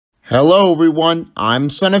Hello everyone, I'm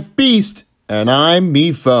Son of Beast, and I'm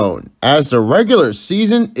MePhone. As the regular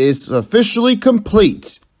season is officially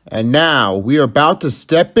complete, and now we are about to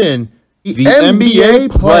step in the NBA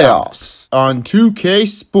playoffs on 2K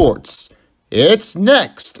Sports. It's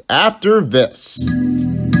next after this.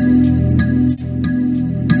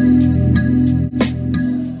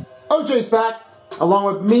 OJ's back, along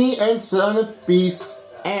with me and Son of Beast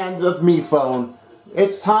and of MePhone.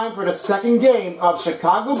 It's time for the second game of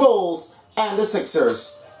Chicago Bulls and the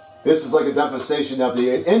Sixers. This is like a devastation of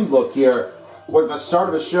the end look here. With the start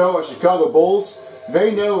of the show of Chicago Bulls,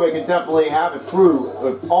 they know they can definitely have it through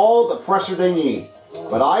with all the pressure they need.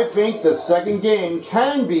 But I think the second game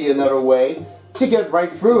can be another way to get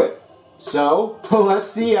right through it. So, let's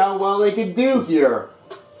see how well they can do here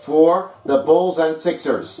for the Bulls and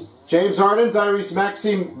Sixers. James Harden, Tyrese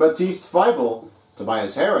Maxey, Matisse Thybulle,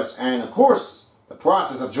 Tobias Harris, and of course, the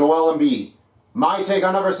process of Joel Embiid. My take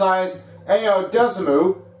on other sides, Ayo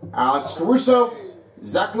Dosunmu, Alex Caruso,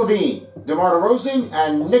 Zach LaVine, DeMar DeRozan,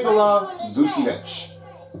 and Nikola Vucevic.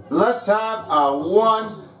 Let's have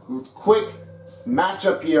one quick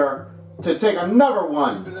matchup here to take another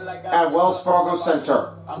one at Wells Fargo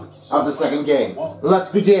Center of the second game. Let's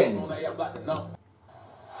begin.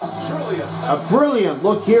 A brilliant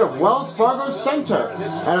look here at Wells Fargo Center.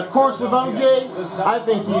 And of course with OJ, I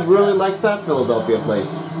think he really likes that Philadelphia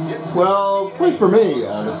place. Well, wait for me,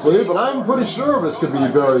 honestly, but I'm pretty sure this could be a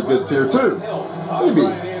very good tier 2. Maybe.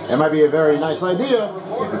 It might be a very nice idea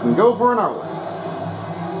if we can go for another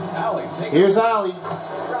one. Here's Allie.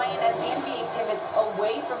 Ryan, as the NBA pivots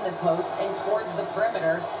away from the post and towards the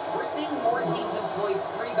perimeter, we're seeing more teams employ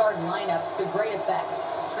three-guard lineups to great effect,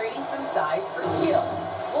 trading some size for skill.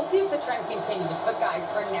 We'll see if the trend continues, but guys,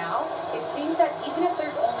 for now, it seems that even if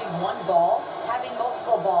there's only one ball, having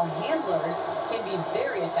multiple ball handlers can be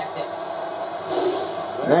very effective.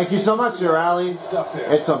 Thank you so much, there, Allie.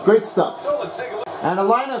 It's some great stuff. So let's take a look. And the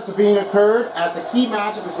lineups are being occurred as the key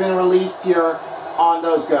matchup has been released here on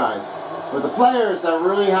those guys. With the players that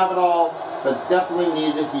really have it all, but definitely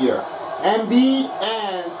need it here. Embiid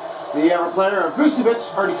and the other player,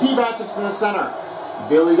 Vucevic, are the key matchups in the center.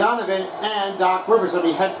 Billy Donovan and Doc Rivers are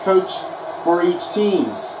the head coach for each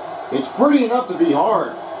teams. It's pretty enough to be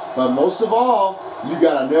hard, but most of all, you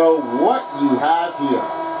gotta know what you have here.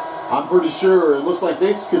 I'm pretty sure it looks like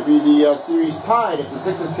this could be the series tied if the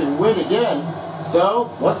Sixers can win again. So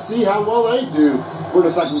let's see how well they do for the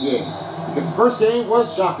second game, because the first game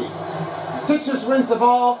was shocking. Sixers wins the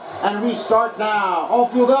ball, and we start now. All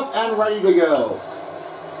fueled up and ready to go.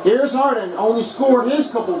 Here's Harden, only scored his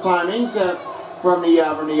couple timings from the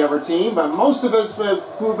other team, but most of his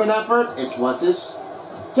proven effort, it was his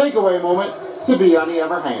takeaway moment to be on the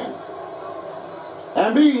other hand.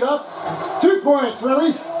 Embiid up, 2 points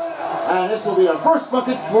released, and this will be the first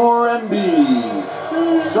bucket for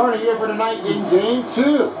Embiid. Starting here for tonight in game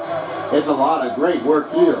 2. It's a lot of great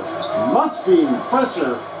work here. Much being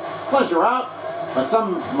pleasure out, but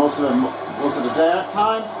most of the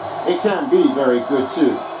time, it can be very good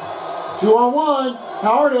too. 2-on-1,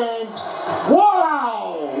 Harden.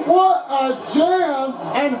 Wow! What a jam!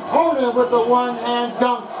 And Harden with the one-hand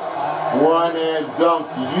dunk. One-hand dunk,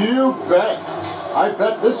 you bet. I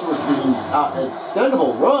bet this was the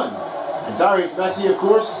extendable run. And Tyrese Maxey, of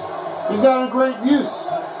course, he's got a great use.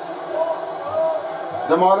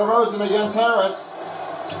 DeMar DeRozan against Harris.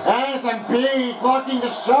 And it's Embiid blocking the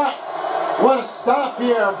shot. What a stop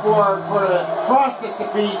here for the process to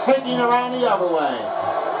be taking around the other way.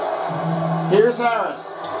 Here's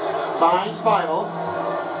Harris. Finds Thybulle.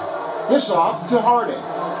 Dish off to Harden.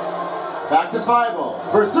 Back to Thybulle.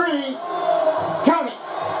 For 3. Count it.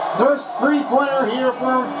 First three-pointer here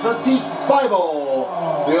for Matisse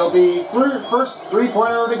Thybulle. It'll be first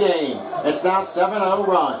three-pointer of the game. It's now 7-0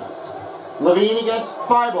 run. LaVine against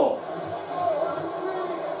Thybulle.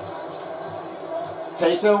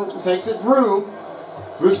 Takes it through.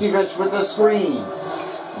 Vucevic with the screen.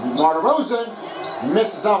 DeMar DeRozan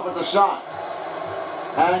misses off with the shot.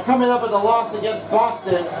 And coming up with the loss against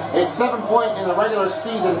Boston, is 7 point in the regular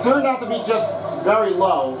season. Turned out to be just very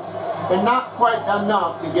low, but not quite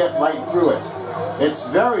enough to get right through it. It's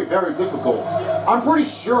very, very difficult. I'm pretty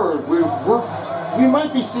sure we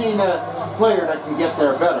might be seeing a player that can get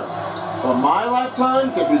there better. But my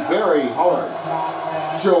lifetime can be very hard.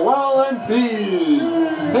 Joel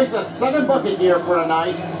Embiid takes a second bucket here for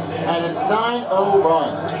tonight, and it's 9-0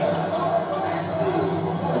 run.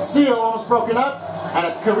 The steal almost broken up, and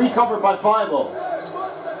it's recovered by Thybulle.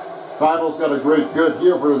 Thybulle's got a great good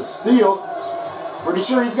here for the steal. Pretty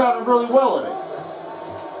sure he's gotten really well at it.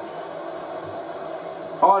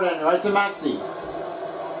 Harden right to Maxey.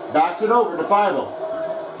 Backs it over to Thybulle.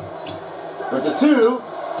 with the 2.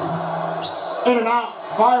 In and out.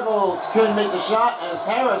 Firebolts couldn't make the shot as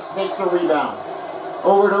Harris takes the rebound.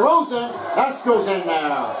 Over to Rosen. That goes in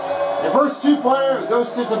there. The first 2-pointer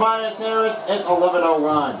goes to Tobias Harris. It's 11-0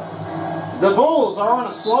 run. The Bulls are on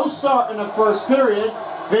a slow start in the first period.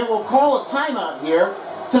 They will call a timeout here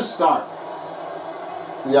to start.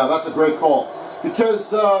 Yeah, that's a great call. Because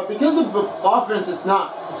the offense is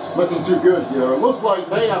not looking too good here. It looks like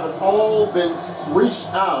they haven't all been reached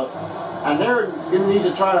out, and they're going to need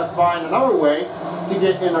to try to find another way to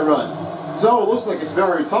get in a run. So it looks like it's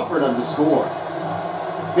very tough for them to score.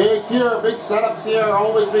 Big setups here,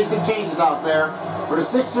 always make some changes out there. For the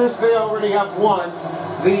Sixers, they already have won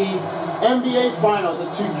the NBA Finals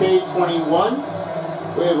at 2K21.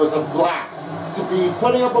 It was a blast to be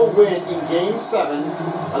putting up a win in Game 7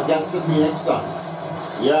 against the Phoenix Suns.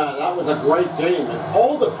 Yeah, that was a great game, and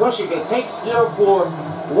all the pressure that takes here for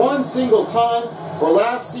one single time. For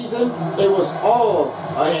last season, it was all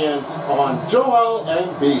hands on Joel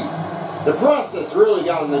Embiid. The press has really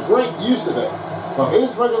gotten a great use of it. But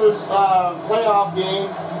his regular playoff game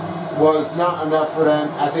was not enough for them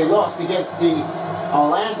as they lost against the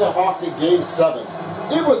Atlanta Hawks in Game 7.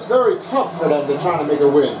 It was very tough for them to try to make a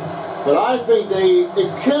win. But I think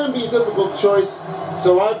it can be a difficult choice,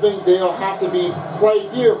 so I think they'll have to be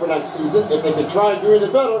played here for next season if they can try doing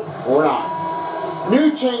it better or not.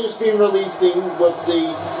 New changes being released with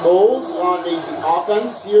the Bulls on the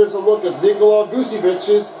offense. Here's a look at Nikola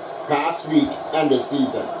Vucevic's past week and this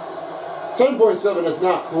season. 10.7 is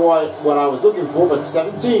not quite what I was looking for, but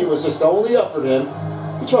 17 was just only up for him.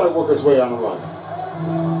 He tried to work his way on a run.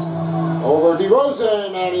 Over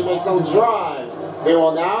DeRozan, and he makes a drive. They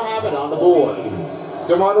will now have it on the board.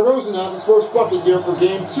 DeMar DeRozan has his first bucket here for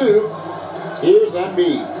Game 2. Here's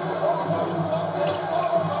Embiid.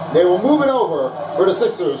 They will move it over for the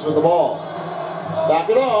Sixers with the ball. Back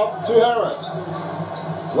it off to Harris.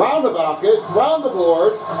 Round the bucket, round the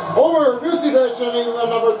board, over Vucevic, and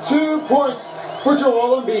number 2 points for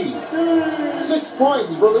Joel Embiid. 6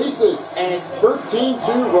 points, releases, and it's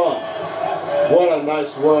 13-2 run. What a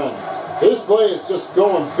nice run. His play is just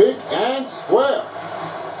going big and square.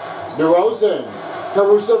 DeRozan,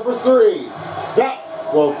 Caruso for 3. That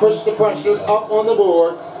will push the pressure up on the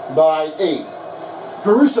board by 8.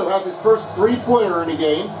 Caruso has his first 3-pointer in the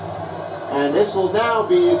game, and this will now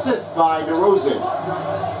be assist by DeRozan.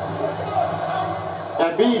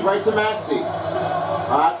 Embiid right to Maxey.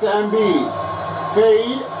 Back to Embiid.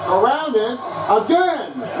 Fade around him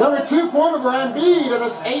again. Number 2-pointer for Embiid, and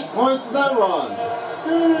it's 8 points in that run.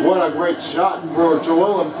 What a great shot for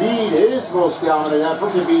Joel Embiid. His most dominant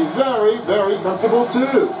effort can be very, very comfortable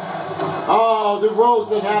too. Oh,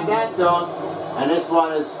 DeRozan had that done, and this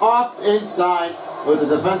one is off inside with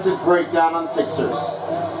the defensive breakdown on Sixers.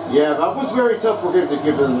 Yeah, that was very tough for him to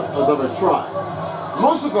give them another try.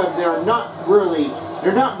 Most of them, they're not really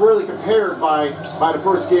compared by the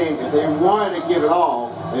first game. If they wanted to give it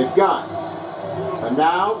all, they've got. But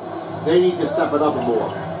now, they need to step it up more.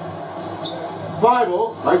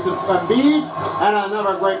 Feibel, right to Embiid, and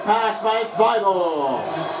another great pass by Feibel.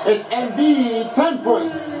 It's Embiid, 10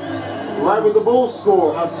 points. Right with the Bulls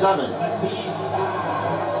score of 7.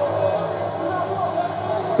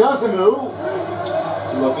 Dosunmu,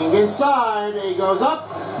 looking inside, he goes up,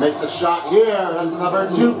 makes a shot here, that's another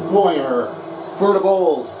 2-pointer for the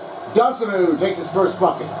Bulls. Dosunmu takes his first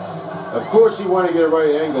bucket. Of course you want to get a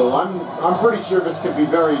right angle. I'm pretty sure this could be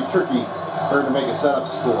very tricky for him to make a setup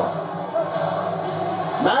score.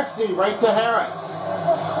 Maxey right to Harris.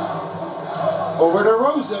 Over to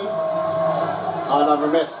Rosen. Another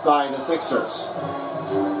miss by the Sixers.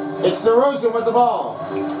 It's DeRozan with the ball.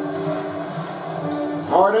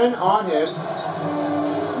 Harden on him.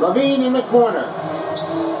 Levine in the corner.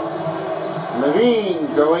 Levine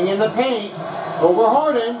going in the paint. Over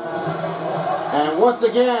Harden. And once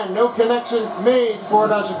again, no connections made for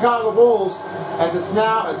the Chicago Bulls, as it's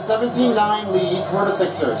now a 17-9 lead for the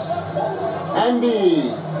Sixers.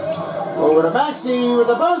 Embiid. Over to Maxey with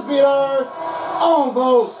the buzz beater.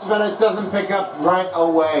 Almost, but it doesn't pick up right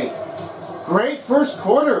away. Great first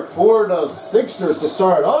quarter for the Sixers to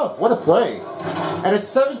start off. What a play. And it's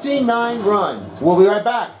 17-9 run. We'll be right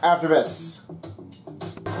back after this.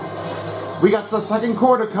 We got the second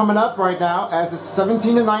quarter coming up right now as it's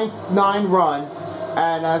 17-9 run.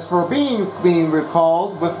 And as for being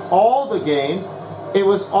recalled with all the game, it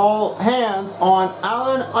was all hands on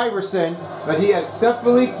Allen Iverson, but he has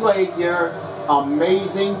definitely played here.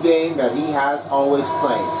 Amazing game that he has always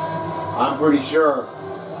played. I'm pretty sure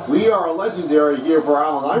we are a legendary here for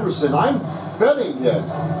Allen Iverson. I'm betting him.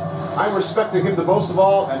 I'm respecting him the most of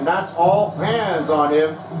all, and that's all hands on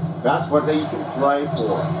him. That's what he can play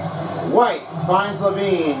for. White finds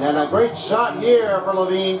Levine, and a great shot here for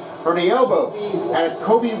Levine from the elbow. And it's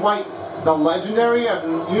Coby White, the legendary of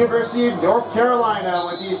University of North Carolina,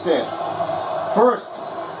 with the assist. First,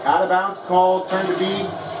 out of bounds call turned to be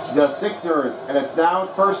the Sixers, and it's now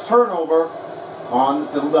first turnover on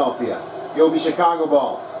Philadelphia. It'll be Chicago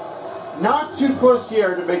ball. Not too close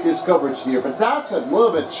here to make this coverage here, but that's a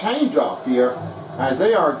little bit change off here, as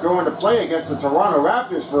they are going to play against the Toronto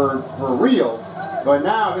Raptors for real. But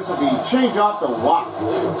now this will be change off the walk.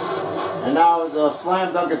 And now the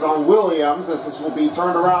slam dunk is on Williams, as this will be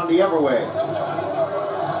turned around the other way.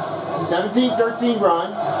 17-13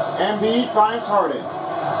 run. Embiid finds Harden.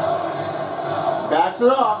 Backs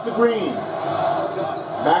it off to Green.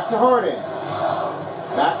 Back to Harden.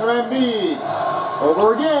 Back to Embiid.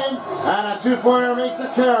 Over again. And a two-pointer makes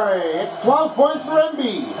a carry. It's 12 points for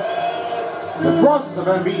Embiid. The process of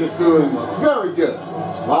Embiid is doing very good.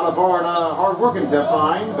 A lot of hard work in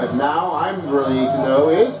Define, but now I'm really need to know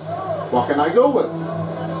is, what can I go with?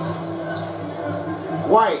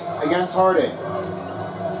 White against Harden.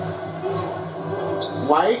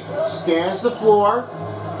 White scans the floor,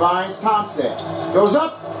 finds Thompson. Goes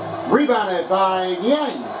up, rebounded by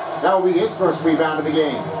Yang. That will be his first rebound of the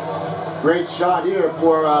game. Great shot here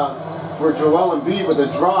for Joel Embiid with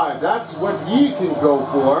a drive. That's what he can go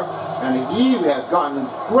for, and he has gotten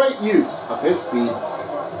great use of his speed.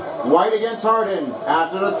 White against Harden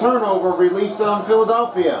after the turnover released on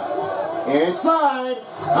Philadelphia. Inside,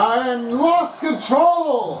 and lost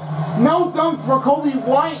control. No dunk for Coby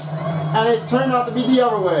White, and it turned out to be the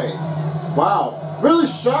other way. Wow, really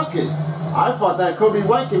shocking. I thought that Coby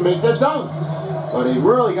White can make the dunk, but he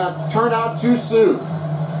really got turned out too soon.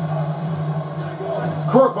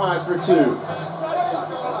 Korkmaz for two.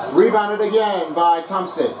 Rebounded again by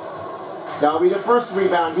Thompson. That'll be the first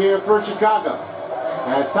rebound here for Chicago,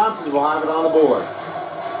 as Thompson will have it on the board.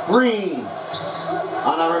 Green.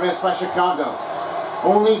 Another miss by Chicago.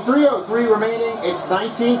 Only 3:03 remaining. It's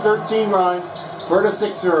 19-13 run for the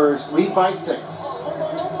Sixers. Lead by 6.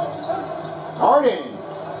 Harden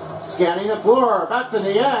scanning the floor. Back to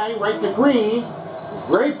Niang. Right to Green.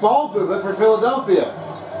 Great ball movement for Philadelphia.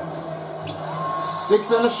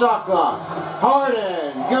 6 on the shot clock.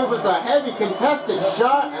 Harden good with a heavy contested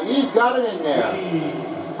shot, and he's got it in there.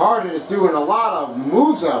 Harden is doing a lot of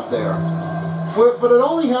moves out there. But it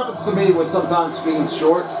only happens to me with sometimes being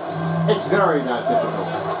short. It's very not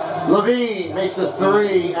difficult. Levine makes a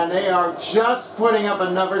 3, and they are just putting up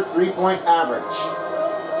another 3-point average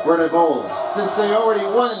for the Bulls, since they already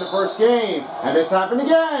won in the first game. And this happened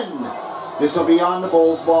again. This will be on the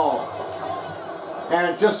Bulls' ball.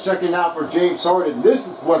 And just checking out for James Harden, this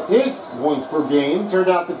is what his points per game turned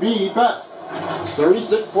out to be best.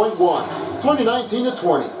 36.1,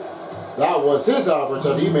 2019-20. That was his average,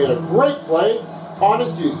 and he made a great play on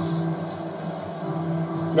his use.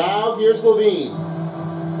 Now here's Levine.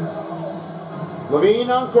 Levine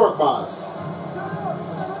on Korkmaz.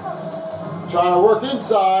 Trying to work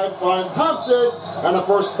inside, finds Thompson, and the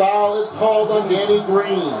first foul is called on Danny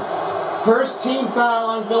Green. First team foul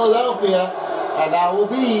on Philadelphia. And that will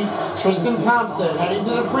be Tristan Thompson heading to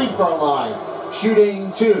the free throw line,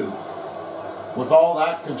 shooting 2. With all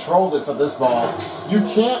that controlledness of this ball, you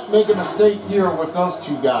can't make a mistake here with those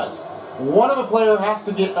two guys. One of the player has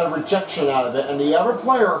to get a rejection out of it, and the other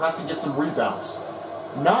player has to get some rebounds.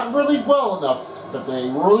 Not really well enough, but they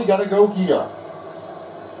really got to go here.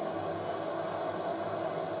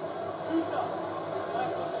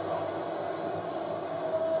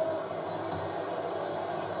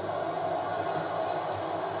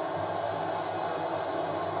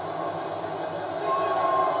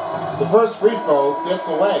 The first free throw gets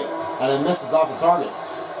away, and it misses off the target.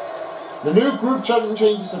 The new group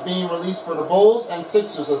changes are being released for the Bulls and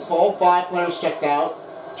Sixers as all 5 players checked out.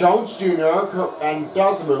 Jones Jr. and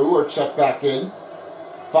Dosunmu are checked back in.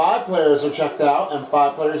 5 players are checked out, and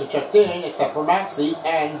 5 players are checked in, except for Maxey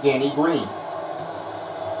and Danny Green.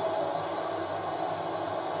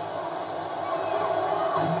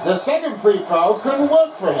 The second free throw couldn't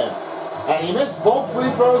work for him, and he missed both free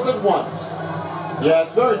throws at once. Yeah,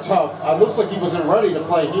 it's very tough. It looks like he wasn't ready to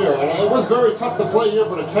play here, and it was very tough to play here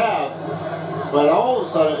for the Cavs. But all of a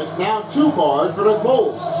sudden, it's now too hard for the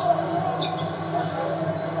Bulls.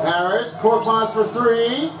 Harris, Korkmaz for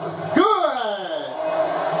 3. Good!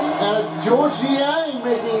 And it's George Niang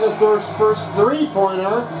making the first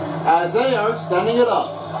 3-pointer as they are extending it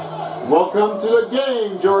up. Welcome to the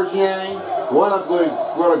game, George Niang. What a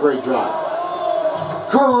great drive.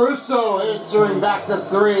 Caruso answering back to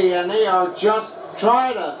 3, and they are just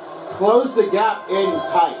trying to close the gap in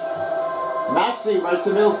tight. Maxey right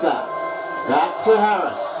to Millsap. Back to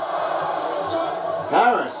Harris.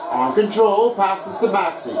 Harris on control, passes to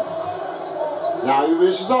Maxey. Now he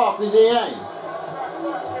reaches off to Niang.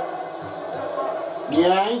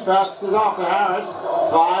 Niang passes it off to Harris.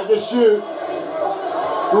 5 to shoot.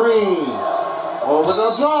 Green over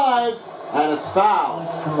the drive, and it's fouled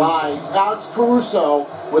by Alex Caruso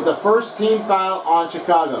with the first team foul on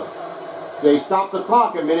Chicago. They stopped the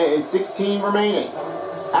clock, a minute and 16 remaining.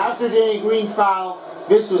 After Danny Green foul,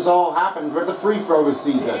 this was all happened for the free throw this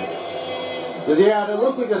season. Yeah, it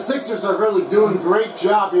looks like the Sixers are really doing a great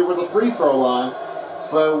job here with the free throw line,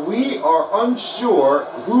 but we are unsure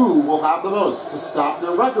who will have the most to stop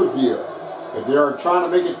their record here. If they are trying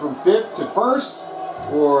to make it from 5th to 1st,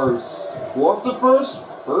 or 4th to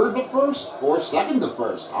 1st, 3rd to 1st, or 2nd to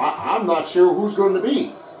 1st. I'm not sure who's going to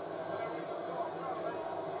be.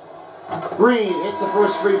 Green hits the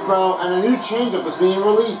first free throw, and a new changeup is being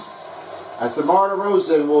released as DeMar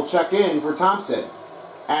DeRozan will check in for Thompson.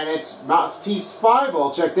 And it's Matisse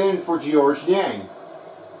Thybulle checked in for Georges Niang.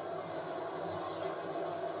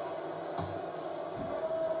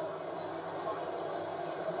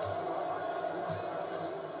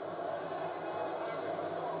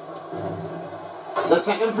 The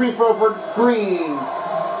second free throw for Green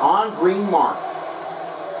on Green mark.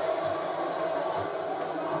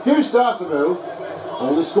 Here's Dosunmu,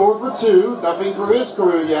 only scored for 2, nothing for his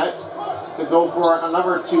career yet, to go for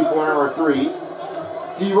another 2-pointer or 3.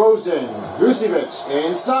 DeRozan, Vucevic,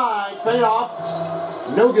 inside, fade off,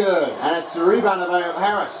 no good, and it's rebounded by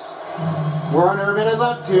Harris. We're under a minute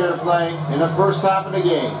left here to play in the first half of the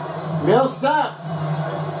game. Millsap,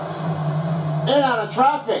 in out of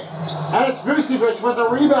traffic, and it's Vucevic with the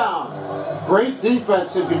rebound. Great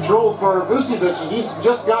defense and control for Vucevic, and he's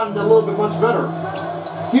just gotten a little bit much better.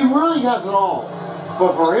 He really has it all,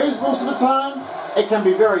 but for his most of the time, it can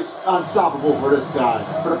be very unstoppable for this guy,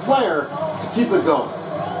 for the player to keep it going.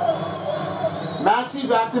 Maxey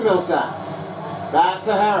back to Millsap, back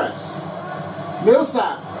to Harris.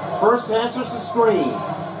 Millsap first answers the screen,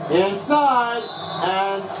 inside,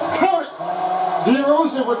 and count it!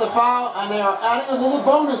 DeRozan with the foul, and they are adding a little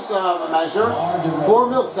bonus measure for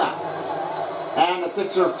Millsap. And the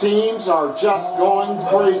Sixer teams are just going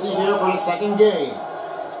crazy here for the second game.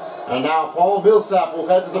 And now Paul Millsap will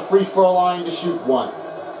head to the free throw line to shoot 1.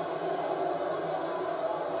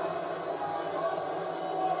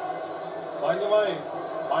 Mind the lanes.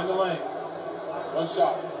 Mind the lanes. One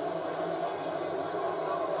shot.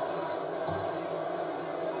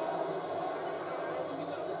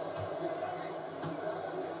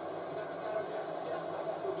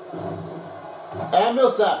 And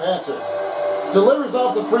Millsap answers. Delivers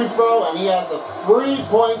off the free throw, and he has 3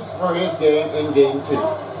 points for his game in game 2.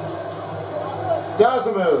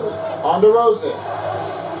 Dosunmu on DeRozan.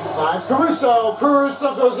 Finds Caruso.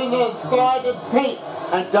 Caruso goes inside the paint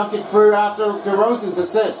and dunk it through after DeRozan's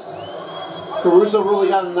assist. Caruso really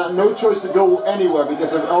got no choice to go anywhere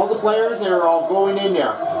because of all the players, they are all going in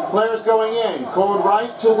there. Players going in, going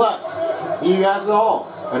right to left. He has it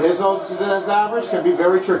all, but his average can be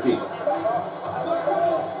very tricky.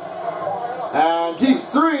 And deep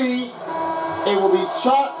 3, it will be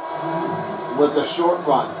shot with a short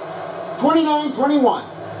run. 29-21.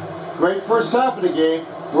 Great first half of the game.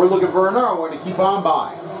 We're looking for another one to keep on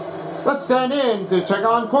by. Let's stand in to check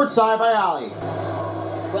on Courtside by Ali.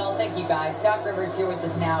 Well, thank you guys. Doc Rivers here with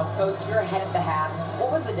us now. Coach, you're ahead at the half.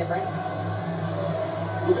 What was the difference?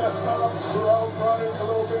 We got stops, we're out running a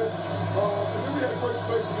little bit, and then we had great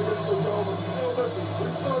spacing against the zone. Listen,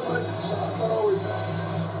 we started making shots. That always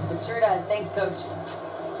happens. It sure does. Thanks, Coach.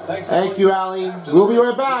 Thank you, Ali. We'll be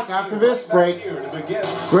right back after this break.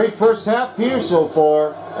 Great first half here so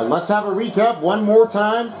far. And let's have a recap one more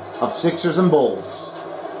time of Sixers and Bulls.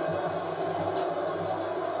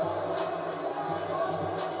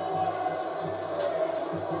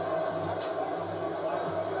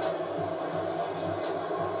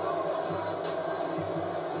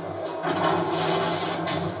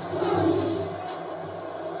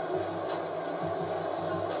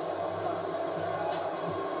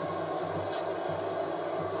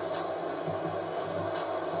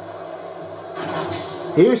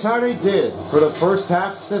 Here's how they did for the first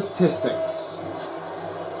half statistics.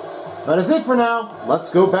 That is it for now.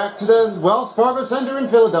 Let's go back to the Wells Fargo Center in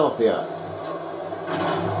Philadelphia.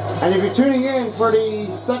 And if you're tuning in for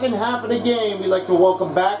the second half of the game, we'd like to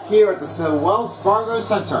welcome back here at the Wells Fargo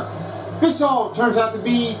Center. This all turns out to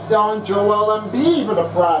be on Joel Embiid for the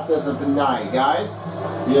process of the night, guys.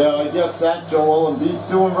 Yeah, I guess that Joel Embiid's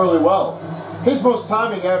doing really well. His most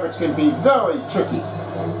timing average can be very tricky,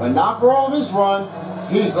 but not for all of his run.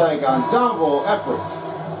 He's like on double effort.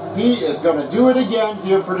 He is going to do it again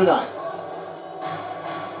here for tonight.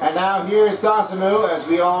 And now here's Dosunmu as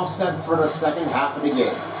we all set for the second half of the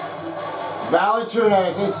game.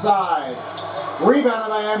 Valanciunas inside. Rebounded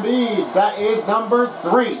by Embiid. That is number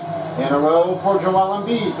 3 in a row for Joel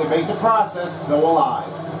Embiid to make the process go alive.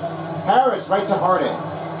 Harris right to Harden.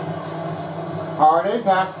 Harden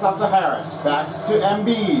passes up to Harris. Backs to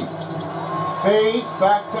Embiid. Fades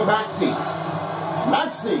back to Maxey.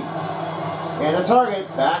 Maxey. And the target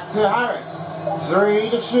back to Harris. 3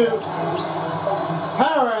 to shoot.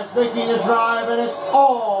 Harris making the drive, and it's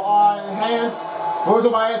all on hands for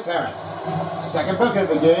Tobias Harris. Second bucket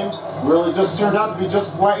of the game. Really just turned out to be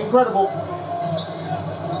just quite incredible.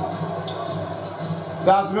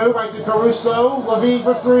 Dosunmu right to Caruso. LaVine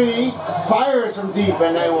for 3. Fires from deep,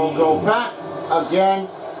 and they will go back again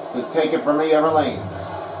to take it from the other lane.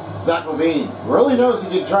 Zach LaVine really knows he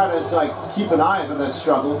can try to keep an eye on this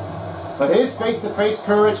struggle, but his face-to-face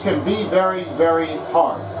courage can be very, very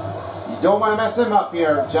hard. You don't want to mess him up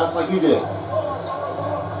here, just like you did.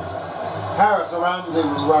 Harris around the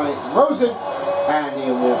right, Rosen, and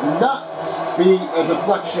it will not be a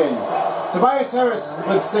deflection. Tobias Harris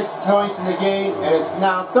with 6 points in the game, and it's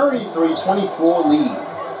now 33-24 lead.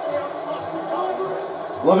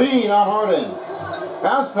 LaVine on Harden.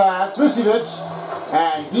 Bounce pass, Vucevic,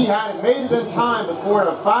 and he hadn't made it in time before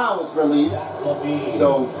the foul was released,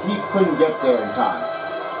 so he couldn't get there in time.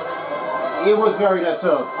 It was very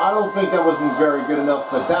tough. I don't think that wasn't very good enough,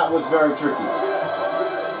 but that was very tricky.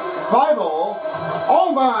 Bible,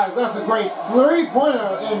 oh my, that's a great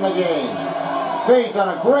 3-pointer in the game. They've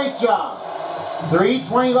done a great job.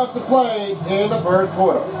 3:20 left to play in the third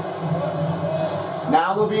quarter.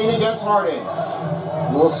 Now LaVine against Harden. A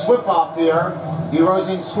little swip off here.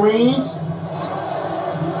 DeRozan screens.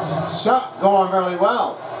 Shot going really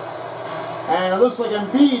well. And it looks like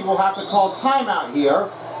Embiid will have to call timeout here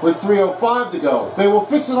with 3:05 to go. They will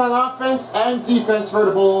fix it on offense and defense for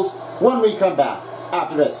the Bulls when we come back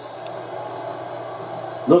after this.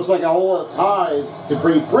 Looks like a whole lot of ties to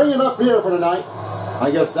bring it up here for tonight. I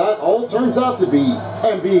guess that all turns out to be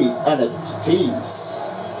Embiid and the teams.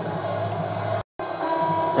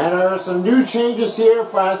 And there are some new changes here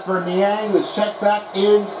as for Niang, who's checked back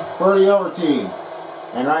in for the other team.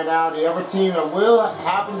 And right now, the other team that will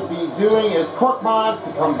happen to be doing is Korkmaz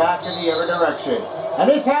to come back in the other direction. And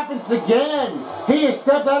this happens again. He has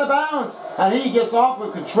stepped out of bounds, and he gets off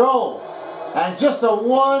with control. And just a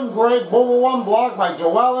one great one block by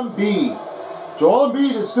Joel Embiid. Joel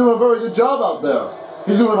Embiid is doing a very good job out there.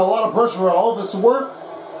 He's doing a lot of pressure for all of his work,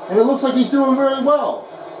 and it looks like he's doing very well.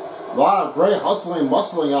 A lot of great hustling,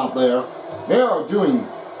 muscling out there. They are doing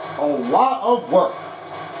a lot of work.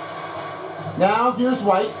 Now here's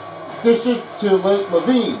White, dish it to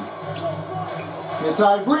LaVine.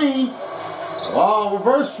 Inside Green. Oh,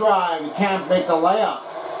 reverse drive. He can't make the layup.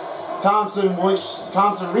 Thompson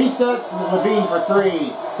resets. LaVine for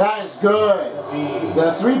 3. That is good.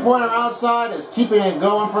 The 3-pointer outside is keeping it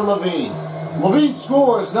going for LaVine. LaVine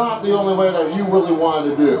score is not the only way that you really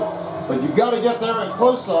wanted to do. But you got to get there in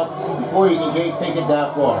close-up before you can take it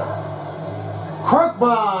that far.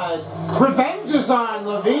 Korkmaz revenges on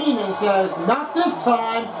LaVine and says, not this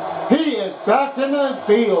time. He is back in the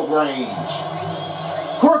field range.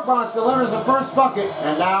 Korkmaz delivers the first bucket,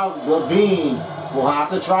 and now LaVine will have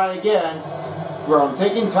to try again from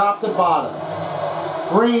taking top to bottom.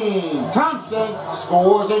 Green, Thompson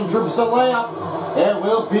scores and dribbles a layup. It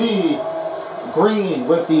will be Green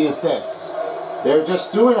with the assist. They're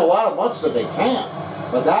just doing a lot of much that they can,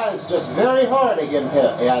 but that is just very hard to get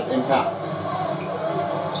at impact.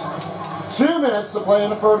 2 minutes to play in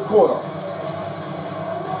the third quarter.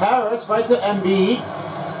 Harris right to Embiid.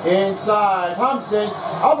 Inside, Thompson,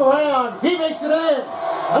 up around, he makes it in.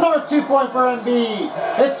 Another 2-point for Embiid.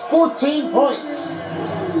 It's 14 points.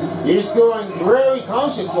 He's going very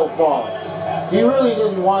conscious so far. He really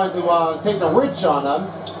didn't want to take the reach on them,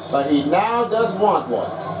 but he now does want one.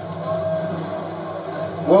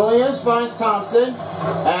 Williams finds Thompson,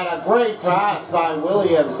 and a great pass by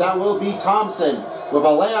Williams. That will be Thompson with a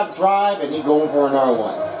layup drive, and he's going for another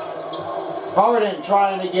one. Harden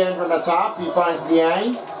trying again from the top. He finds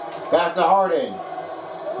Niang. Back to Harden.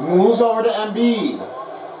 Moves over to Embiid.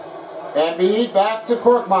 Embiid back to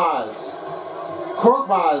Korkmaz.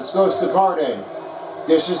 Korkmaz goes to Harden.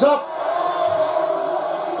 Dishes up.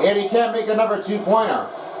 And he can't make another 2-pointer.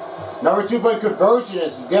 Another 2-point conversion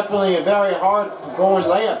is definitely a very hard going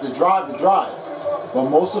layup to drive the drive. But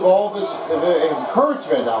most of all of this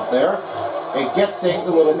encouragement out there, it gets things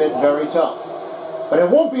a little bit very tough. But it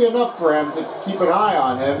won't be enough for him to keep an eye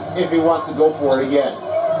on him if he wants to go for it again.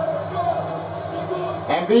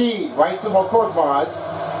 Embiid right to Korkmaz.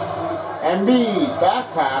 Embiid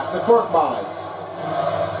back pass to Korkmaz.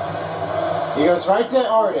 He goes right to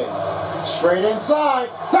Arden. Straight inside.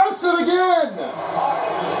 Dunks it again!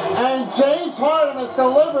 And James Harden is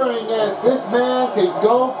delivering this. This man could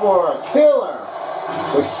go for a killer.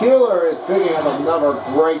 The killer is picking up another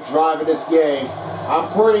great drive in this game.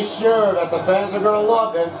 I'm pretty sure that the fans are going to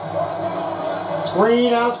love him.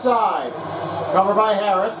 Green outside. Covered by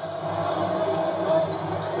Harris.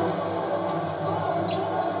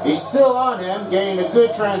 He's still on him, gaining a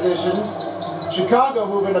good transition. Chicago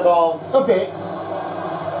moving the ball a bit.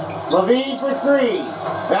 Levine for three.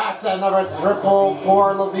 That's another triple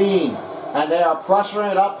for Levine. And they are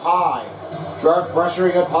pressuring it up high.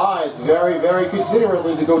 Pressuring up high is very, very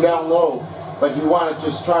considerately to go down low. But you want to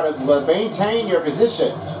just try to maintain your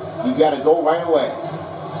position. You got to go right away.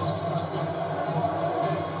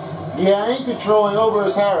 Yang controlling over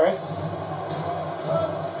his Harris.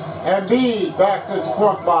 Embiid back to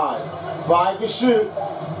Korkmaz. 5 to shoot.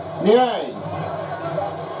 Niang.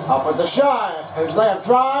 Up with the shot. Layup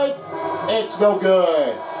drive. It's no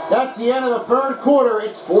good. That's the end of the third quarter.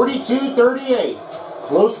 It's 42-38.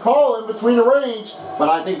 Close call in between the range, but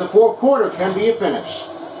I think the fourth quarter can be a finish.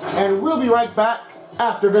 And we'll be right back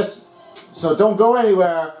after this. So don't go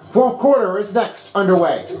anywhere. Fourth quarter is next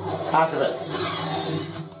underway after this.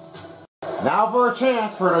 Now for a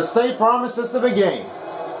chance for the State Farm assist of the game.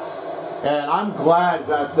 And I'm glad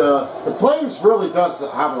that the players really does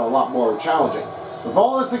have it a lot more challenging. With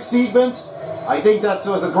all its exceedments, I think that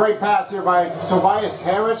was a great pass here by Tobias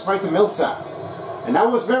Harris right to Millsap. And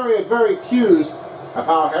that was very accused of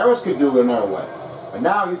how Harris could do it another way. But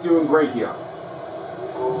now he's doing great here.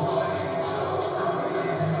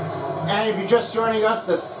 And if you're just joining us,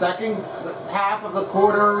 the second half of the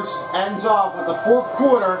quarters ends off with the fourth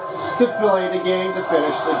quarter to play the game to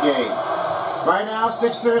finish the game. Right now,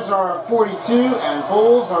 Sixers are at 42 and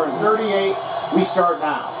Bulls are at 38. We start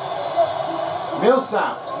now.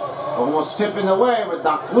 Millsap almost tipping away but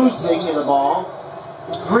not losing in the ball.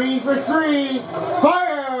 Green for three.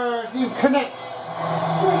 Fires! He connects.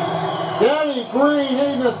 Danny Green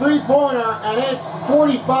hitting the three-pointer, and it's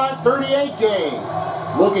 45-38 game.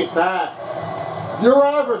 Look at that. Your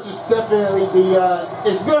average is definitely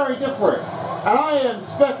is very different. And I am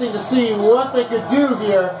expecting to see what they could do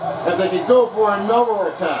here if they could go for another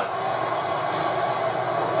attack.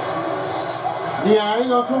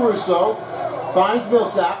 Niang on Caruso. Finds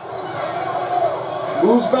Millsap.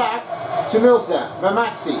 Moves back to Millsap.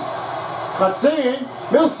 Maxey. Cuts in.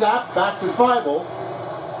 Millsap back to Feibel.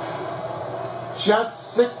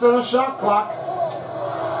 Just 6 on the shot clock.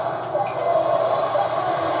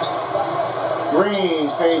 Green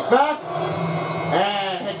fades back.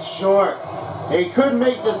 And hits short. He couldn't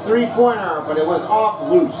make the three-pointer, but it was off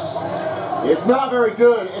loose. It's not very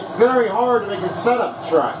good. It's very hard to make a setup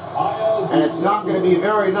try. And it's not going to be a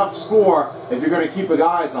very enough score if you're going to keep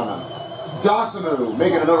eyes on him. Dosunmu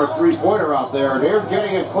making another three-pointer out there. They're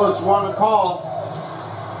getting a close one to call.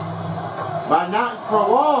 But not for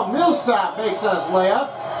long. Millsap makes us layup.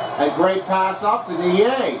 A great pass up to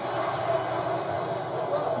Niang.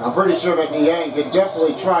 I'm pretty sure that Niang could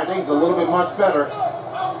definitely try things a little bit much better.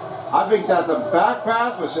 I think that the back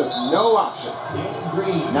pass was just no option.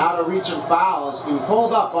 Now the reach and foul is being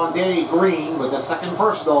pulled up on Danny Green with the second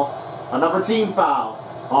personal. Another team foul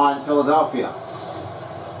on Philadelphia.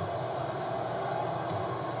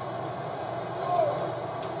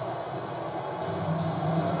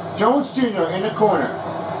 Jones Jr. in the corner.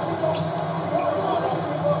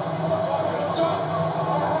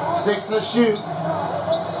 6 to shoot.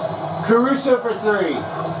 Caruso for three.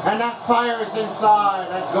 And that fires inside.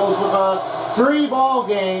 That goes with a 3-ball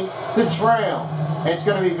game to trail. It's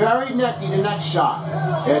going to be very necky the next shot.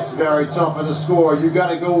 It's very tough for the score. You got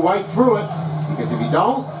to go right through it. Because if you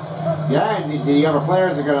don't, yeah, and the other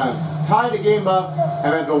players are going to tie the game up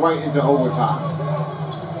and then go right into overtime.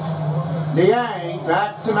 Niang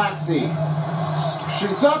back to Maxey.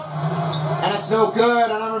 Shoots up. And it's no good.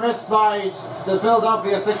 Another miss by the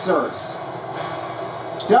Philadelphia Sixers.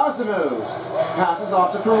 Dosunmu passes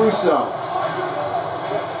off to Caruso.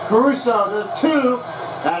 Caruso to 2,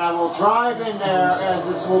 and I will drive in there as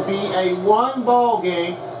this will be a 1-ball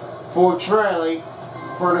game for trailing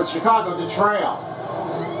for the Chicago to trail.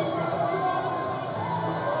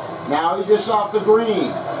 Now he dishes off to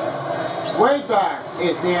Green. Way back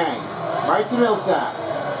is Niang. Right to Millsap.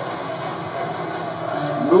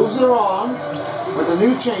 Moves it along with a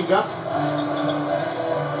new changeup.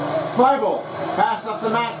 Feibel. Pass up to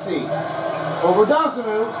Maxey. Over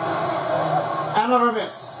Dosunmu. Another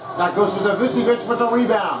miss. That goes with Vucevic with the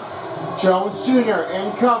rebound. Jones Jr.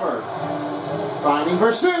 in cover. Finding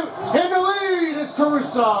pursuit. In the lead is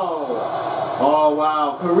Caruso. Oh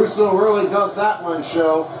wow, Caruso really does that one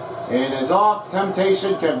show. and his off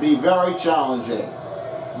temptation can be very challenging.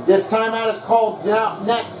 This timeout is called now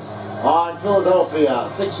next on Philadelphia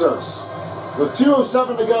Sixers. With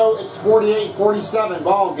 2:07 to go, it's 48-47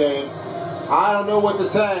 ball game. I don't know what to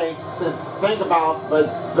think about, but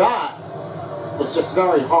that was just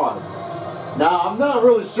very hard. Now, I'm not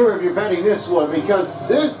really sure if you're betting this one, because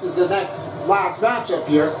this is the last matchup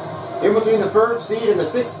here, in between the 3rd seed and the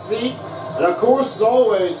 6th seed. And of course, as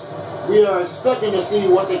always, we are expecting to see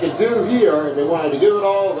what they can do here. If they wanted to give it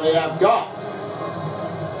all they have got.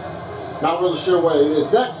 Not really sure what it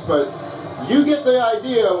is next, but you get the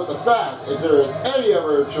idea with the fact if there is any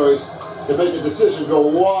other choice to make a decision go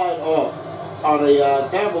wide off on a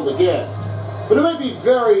gamble again. But it might be a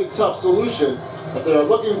very tough solution if they are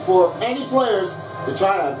looking for any players to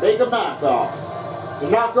try to make a knock-off. The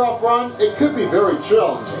knockoff run, it could be very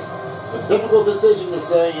challenging. The difficult decision to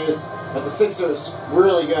say is that the Sixers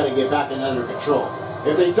really got to get back in under control.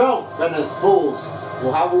 If they don't, then the Bulls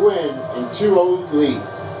will have a win in 2-0 lead.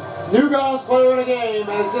 New Balance player in the game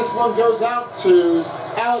as this one goes out to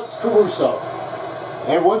Alex Caruso.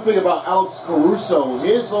 And one thing about Alex Caruso,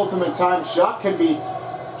 his ultimate time shot can be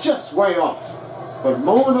just way off. But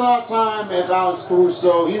moment of that time, if Alex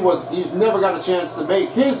Caruso, he's never got a chance to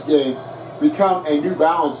make his game become a New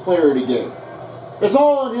Balance player of the game. It's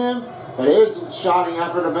all on him, but his shotting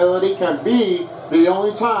effort ability can be the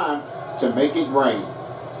only time to make it rain.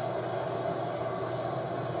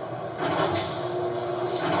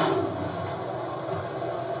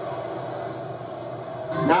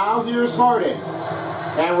 Now here's Harden.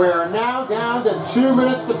 And we are now down to 2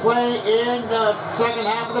 minutes to play in the second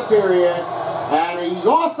half of the period. And he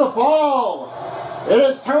lost the ball. It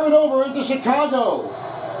is turned over into Chicago.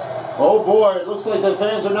 Oh boy, it looks like the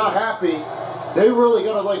fans are not happy. They really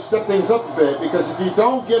got to step things up a bit, because if you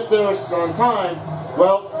don't get this on time,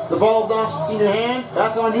 well, the ball knocks in your hand,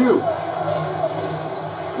 that's on you.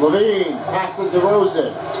 Levine pass to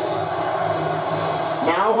DeRozan.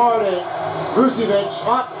 Now Harden. Vucevic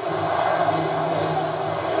up.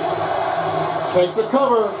 Takes the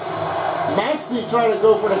cover. Maxey trying to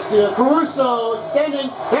go for the steal. Caruso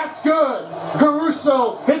extending. That's good.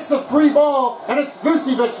 Caruso hits the free ball, and it's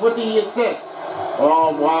Vucevic with the assist.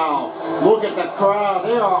 Oh, wow. Look at the crowd.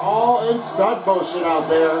 They are all in stud motion out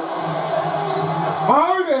there.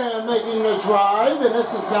 Harden making the drive, and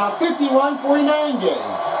this is now 51-49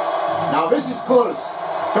 game. Now, this is close.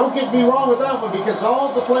 Don't get me wrong with that one, because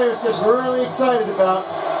all the players get really excited about,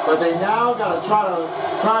 but they now got to try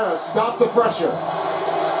to stop the pressure.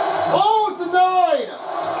 Oh, it's denied!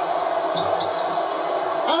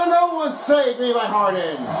 And another one saved me by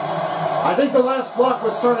Harden. I think the last block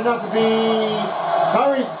was turning out to be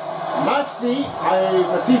Tyrese Maxey,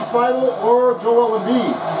 Matisse Thybulle, or Joel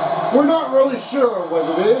Embiid. We're not really sure what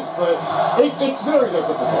it is, but it's very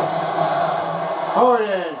difficult.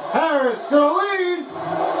 Harden, Harris, gonna lead!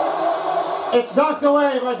 It's knocked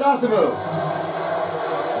away by Dosunmu.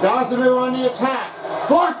 Dosunmu on the attack.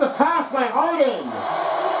 Blocked the pass by Harden.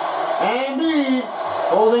 And Embiid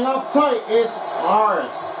holding up tight is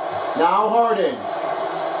Harris. Now Harden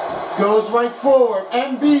goes right forward.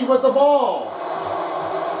 Embiid with the ball.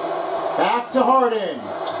 Back to Harden.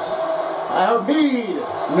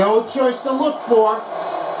 Embiid, no choice to look for.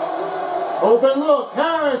 Open look.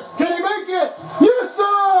 Harris, can he make it? Yes, sir!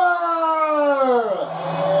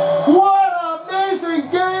 What an amazing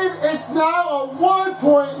game! It's now a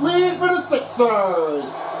 1-point lead for the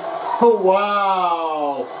Sixers. Oh,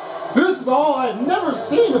 wow. This is all I've never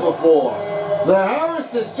seen before. The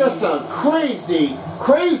Harris is just a crazy,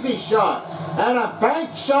 crazy shot. And a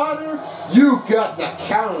bank shotter, you got to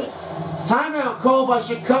count it. Timeout called by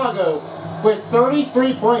Chicago with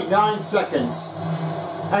 33.9 seconds.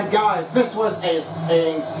 And guys, this was an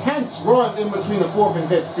intense run in between the 4th and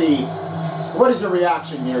 5th seed. What is your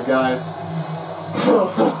reaction here, guys?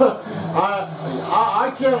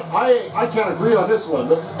 I can't agree on this one,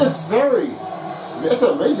 but it's an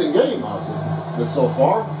amazing game this so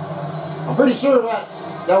far. I'm pretty sure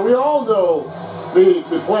that we all know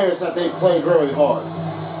the players that they played really hard.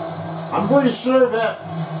 I'm pretty sure that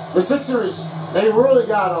the Sixers, they really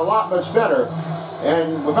got a lot much better.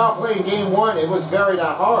 And without playing game 1, it was very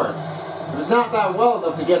that hard. It was not that well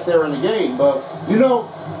enough to get there in the game, but, you know,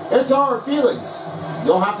 it's hard feelings. You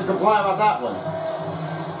don't have to comply about that one.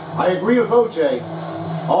 I agree with OJ.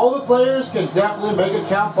 All the players can definitely make it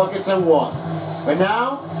count buckets and one. But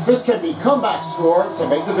now, this can be comeback score to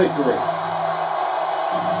make the victory.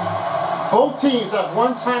 Both teams have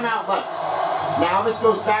one timeout left. Now this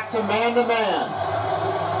goes back to man-to-man.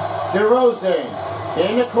 DeRozan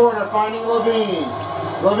in the corner finding Levine.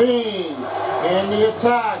 Levine in the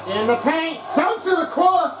attack, in the paint. Dunks it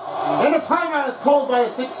across. And the timeout is called by the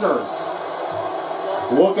Sixers.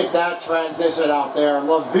 Look at that transition out there.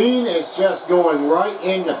 LaVine is just going right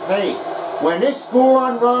in the paint. When this score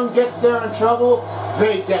run gets there in trouble,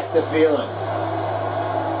 they get the feeling.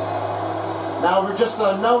 Now for just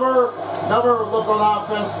another look on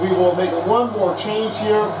offense, we will make one more change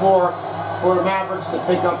here for the Mavericks to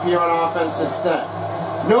pick up here on offensive set.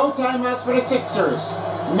 No timeouts for the Sixers.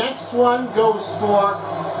 Next one goes for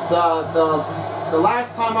the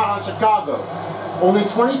last timeout on Chicago. Only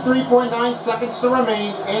 23.9 seconds to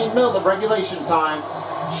remain in the middle of regulation time.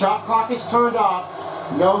 Shot clock is turned off.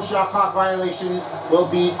 No shot clock violation will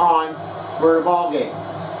be on for the ball game.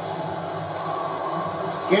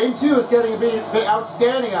 Game 2 is getting a bit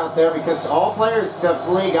outstanding out there because all players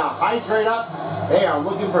definitely got hydrated up. They are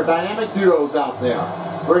looking for dynamic duos out there.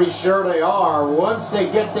 Pretty sure they are. Once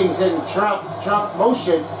they get things in Trump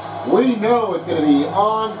motion, we know it's going to be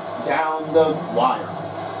on down the wire.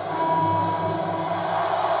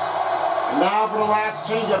 Now for the last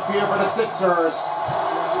changeup here for the Sixers.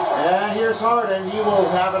 And here's Harden. He will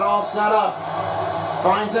have it all set up.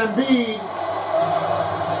 Finds Embiid.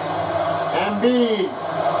 Embiid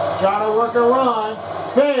trying to work a run.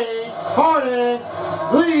 Fade. Harden.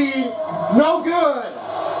 Lead. No good.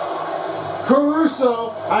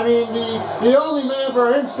 Caruso, the only man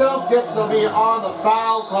for himself gets to be on the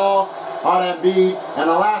foul call on Embiid. And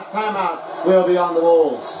the last timeout will be on the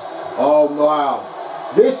Bulls. Oh, wow.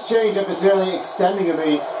 This changeup is really extending to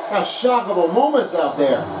me. Have shockable moments out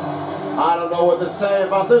there. I don't know what to say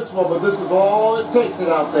about this one, but this is all it takes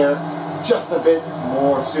out there. Just a bit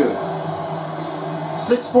more soon.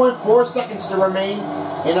 6.4 seconds to remain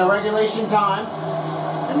in a regulation time.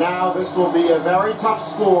 And now this will be a very tough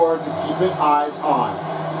score to keep it eyes on.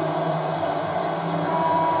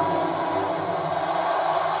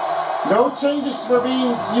 No changes were being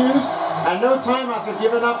used, and no timeouts are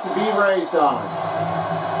given up to be raised on.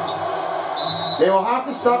 They will have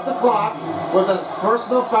to stop the clock with a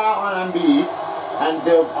personal foul on Embiid, and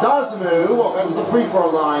the Dozimu will enter the free throw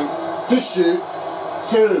line to shoot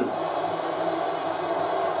 2.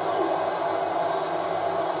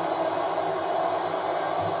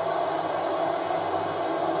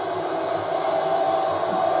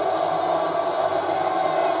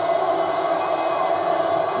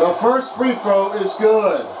 The first free throw is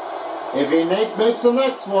good. If he makes the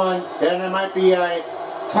next one, then it might be a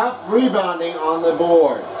tough rebounding on the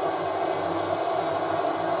board.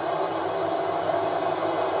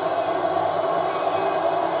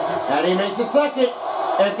 And he makes a second.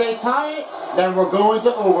 If they tie it, then we're going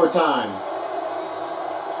to overtime.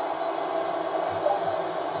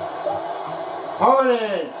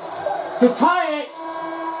 Harden to tie it.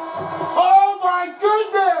 Oh my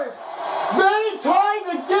goodness! They tied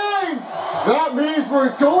the game! That means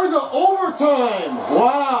we're going to overtime.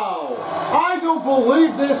 Wow! I don't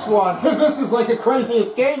believe this one. This is like the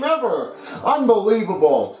craziest game ever.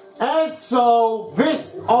 Unbelievable. And so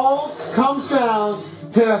this all comes down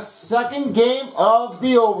to the second game of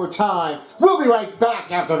the overtime. We'll be right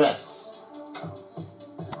back after this.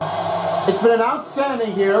 It's been an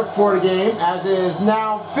outstanding here for the game, as it is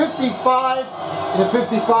now 55 to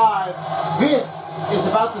 55. This is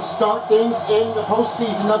about to start things in the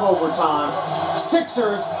postseason of overtime.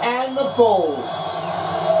 Sixers and the Bulls.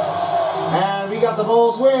 And we got the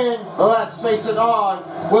Bulls win. Let's face it on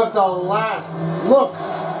with the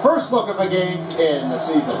first look of a game in the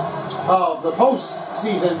season of the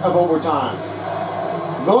postseason of overtime.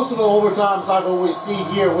 Most of the overtimes I've always seen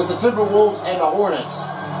here was the Timberwolves and the Hornets.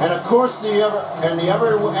 And of course, the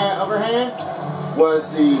other hand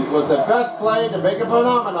was the best play to make a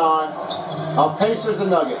phenomenon of Pacers and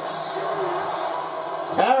Nuggets.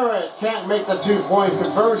 Harris can't make the 2-point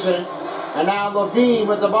conversion. And now LaVine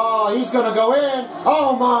with the ball, he's going to go in.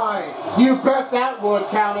 Oh my, you bet that would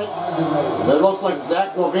count it. It looks like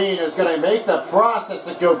Zach LaVine is going to make the process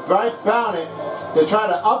to go right down it to try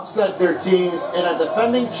to upset their teams and are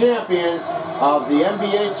defending champions of the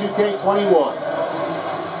NBA 2K21.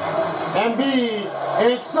 Embiid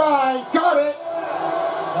inside, got it.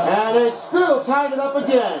 And they still tied it up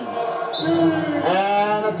again.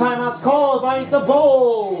 And the timeout's called by the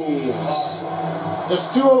Bulls.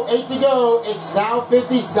 Just 2:08 to go. It's now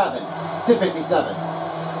 57 to 57.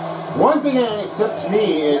 One thing that excites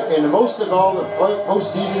me in most of all the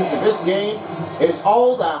postseasons of this game is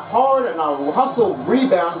all that hard and hustle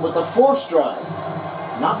rebound with the force drive.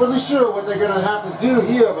 Not really sure what they're going to have to do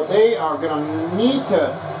here, but they are going to need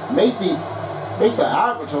to make the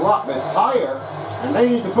average a lot bit higher, and they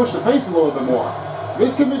need to push the pace a little bit more.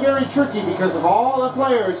 this can be very tricky because of all the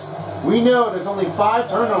players. We know there's only 5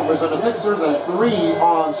 turnovers on the Sixers and 3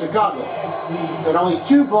 on Chicago. And only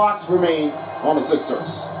 2 blocks remain on the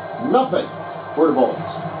Sixers. Nothing for the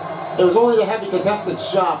Bulls. It was only the heavy contested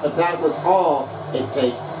shot, but that was all it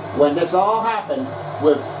took when this all happened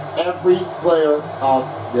with every player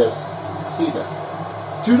of this season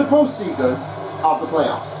to the postseason of the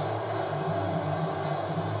playoffs.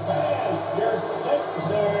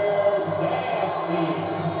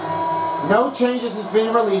 No changes has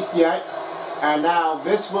been released yet, and now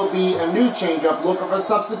this will be a new changeup looking for a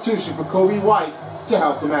substitution for Kobe White to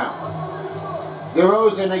help them out.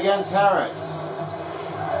 DeRozan against Harris.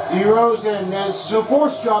 DeRozan is a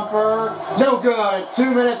force jumper, no good.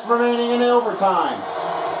 2 minutes remaining in the overtime.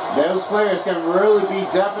 Those players can really be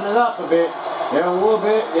depping it up a bit. They're a little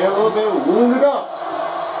bit wounded up.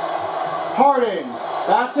 Harden,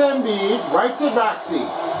 back to Embiid, right to Maxey.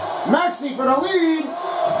 Maxey for the lead.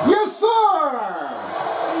 Yes, sir!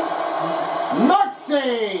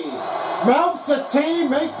 Maxey helps the team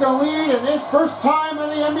make the lead in his first time in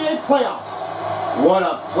the NBA playoffs. What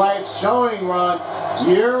a play showing run.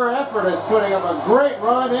 Your effort is putting up a great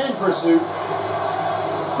run in pursuit.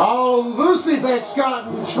 Oh, Vucevic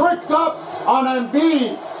gotten tricked up on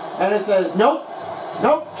Embiid. And it says, nope,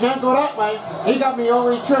 can't go that way. He got me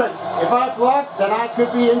already tricked. If I block, then I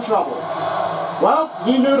could be in trouble. Well,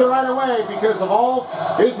 he knew the right away because of all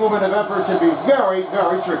his movement of effort can be very,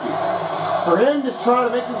 very tricky. For him to try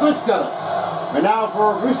to make a good setup. And now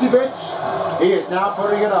for Vucevic, he is now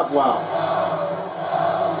putting it up well.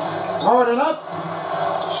 Harden up.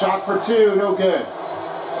 Shot for 2, no good.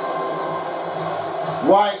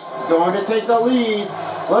 White going to take the lead.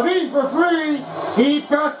 LaVine for 3. He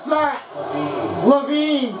bets that.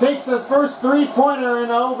 LaVine takes his first 3-pointer in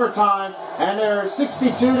overtime, and there's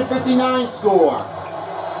 62-59 score.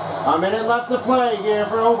 A minute left to play here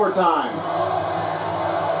for overtime.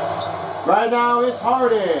 Right now it's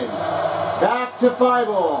Harden. Back to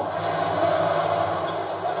Feibel.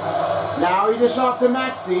 Now he dish off to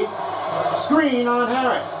Maxey. Screen on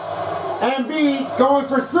Harris. Embiid going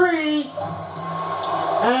for 3.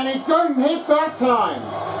 And he doesn't hit that time.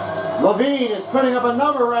 LaVine is putting up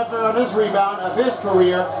another effort on his rebound of his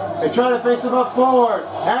career. They try to face him up forward.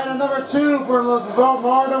 And another 2 for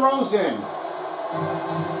DeMar DeRozan.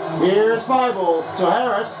 Here's Feibel to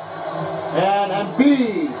Harris. And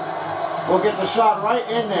Embiid will get the shot right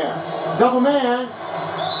in there. Double man.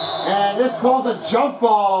 And this calls a jump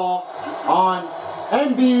ball on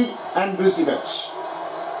Embiid and Vucevic.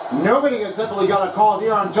 Nobody has definitely got a call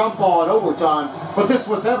here on jump ball in overtime, but this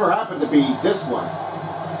was ever happened to be this one.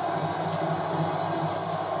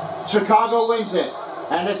 Chicago wins it,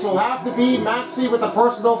 and this will have to be Maxey with a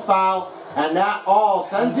personal foul, and that all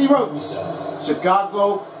sends the ropes.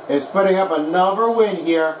 Chicago is putting up another win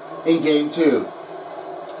here in Game 2.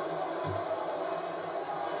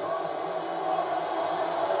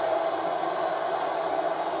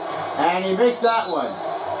 And he makes that one.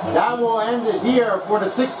 That will end it here for the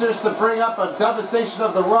Sixers to bring up a devastation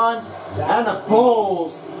of the run. And the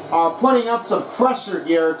Bulls are putting up some pressure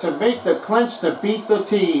here to make the clinch to beat the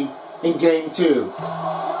team in Game 2.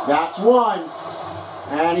 That's 1.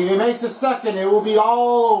 And if he makes a second, it will be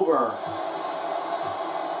all over.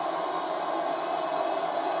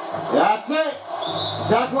 That's it.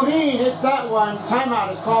 Zach LaVine hits that one.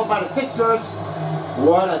 Timeout is called by the Sixers.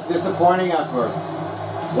 What a disappointing effort.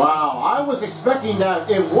 Wow, I was expecting that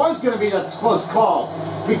it was going to be a close call.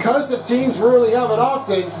 Because the teams really have it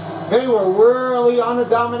often, they were really on a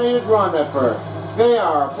dominated run effort. They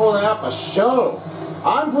are pulling up a show.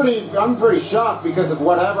 I'm pretty shocked because of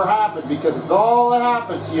whatever happened, because of all that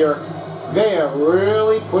happens here, they are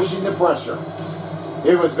really pushing the pressure.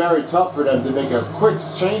 It was very tough for them to make a quick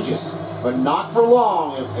changes, but not for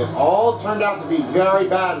long. It all turned out to be very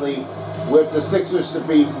badly with the Sixers to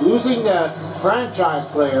be losing the franchise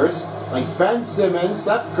players like Ben Simmons,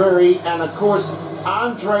 Seth Curry, and of course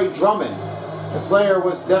Andre Drummond. The player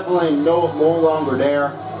was definitely no longer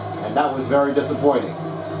there, and that was very disappointing.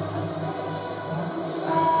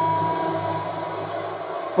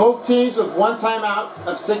 Both teams with 1 timeout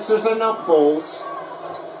of Sixers and the Bulls.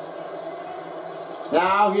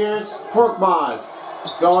 Now here's Korkmaz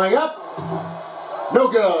going up, no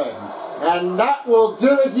good. And that will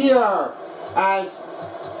do it here as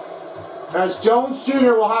Jones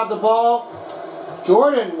Jr. will have the ball.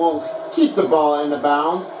 Jordan will keep the ball in the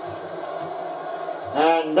bound.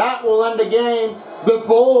 And that will end the game. The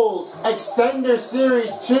Bulls extend their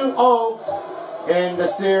series 2-0 in the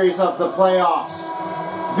series of the playoffs.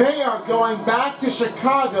 They are going back to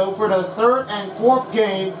Chicago for the 3rd and 4th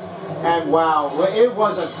game. And wow, it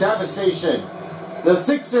was a devastation. The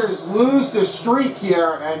Sixers lose the streak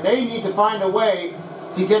here, and they need to find a way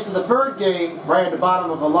to get to the third game right at the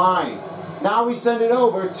bottom of the line. Now we send it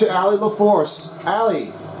over to Allie LaForce.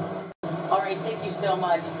 Allie. All right, thank you so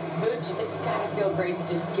much. Vooch, it's got to feel great to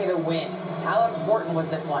just get a win. How important was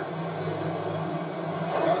this one?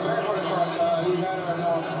 It was very important for us. We've had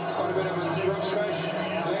quite a bit of a rough stretch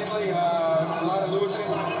lately, a lot of losing,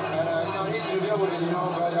 and it's not easy to deal with it,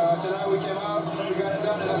 but tonight we came out, we got it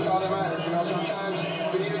done, and that's all that matters. Sometimes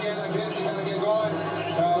we need a game like this and kind of get going.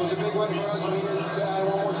 It was a big win for us. We needed to add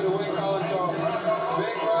one more to the winning column, so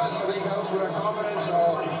big for us. I think helps with our confidence,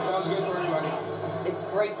 so that was good for everybody. It's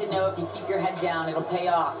great to know if you keep your head down, it'll pay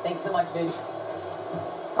off. Thanks so much, Vooch.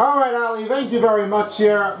 All right, Ali, thank you very much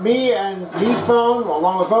here. Me and Lee's Phone,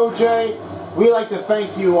 along with OJ, we like to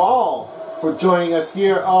thank you all for joining us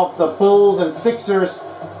here of the Bulls and Sixers.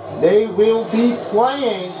 They will be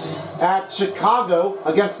playing at Chicago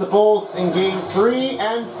against the Bulls in Game 3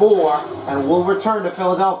 and 4, and will return to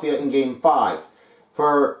Philadelphia in Game 5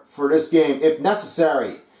 for this game, if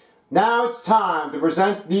necessary. Now it's time to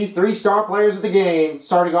present the 3 star players of the game,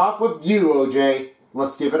 starting off with you, OJ.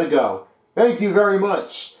 Let's give it a go. Thank you very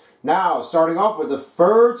much. Now, starting off with the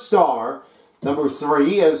 3rd star, number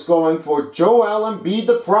 3 is going for Joel Embiid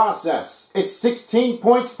the Process. It's 16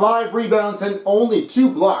 points, 5 rebounds, and only 2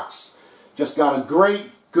 blocks. Just got a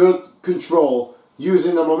great, good control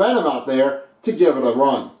using the momentum out there to give it a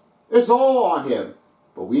run. It's all on him.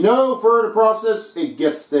 But we know for the Process, it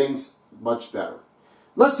gets things much better.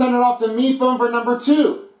 Let's send it off to me phone for number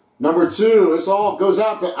 2. Number 2, this all goes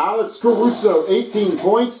out to Alex Caruso, 18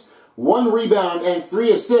 points, 1 rebound, and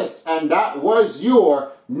 3 assists, and that was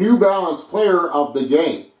your New Balance player of the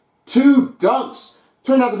game. 2 dunks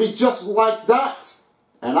turned out to be just like that.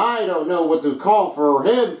 And I don't know what to call for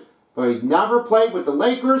him, but he never played with the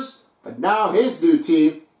Lakers, but now his new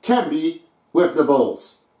team can be with the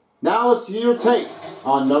Bulls. Now let's hear your take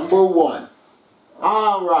on number 1.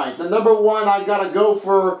 Alright, the number 1 I gotta go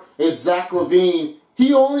for is Zach LaVine.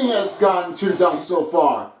 He only has gotten 2 dunks so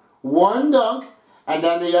far. 1 dunk, and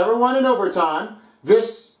then the other one in overtime.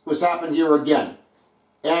 This was happened here again.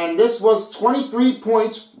 And this was 23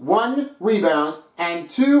 points, 1 rebound, and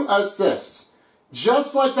 2 assists.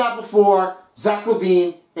 Just like that before, Zach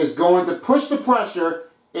LaVine is going to push the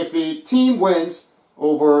pressure if a team wins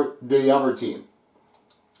over the other team.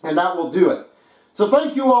 And that will do it. So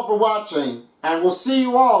thank you all for watching, and we'll see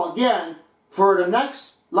you all again for the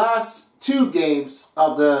last 2 games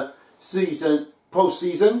of the season,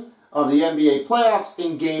 postseason of the NBA playoffs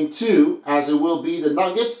in Game 2, as it will be the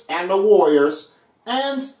Nuggets and the Warriors,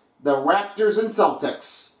 and the Raptors and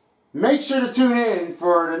Celtics. Make sure to tune in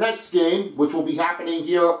for the next game, which will be happening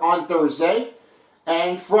here on Thursday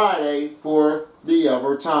and Friday for the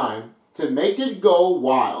overtime, to make it go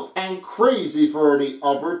wild and crazy for the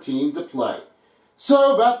other team to play.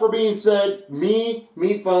 So, that being said, me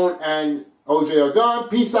phone, and OJ are gone.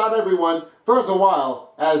 Peace out, everyone, for a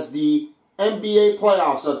while as the NBA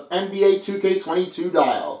playoffs of NBA 2K22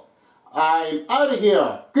 dial. I'm out of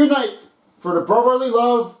here. Good night for the brotherly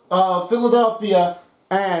love of Philadelphia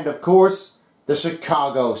and, of course, the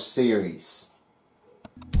Chicago series.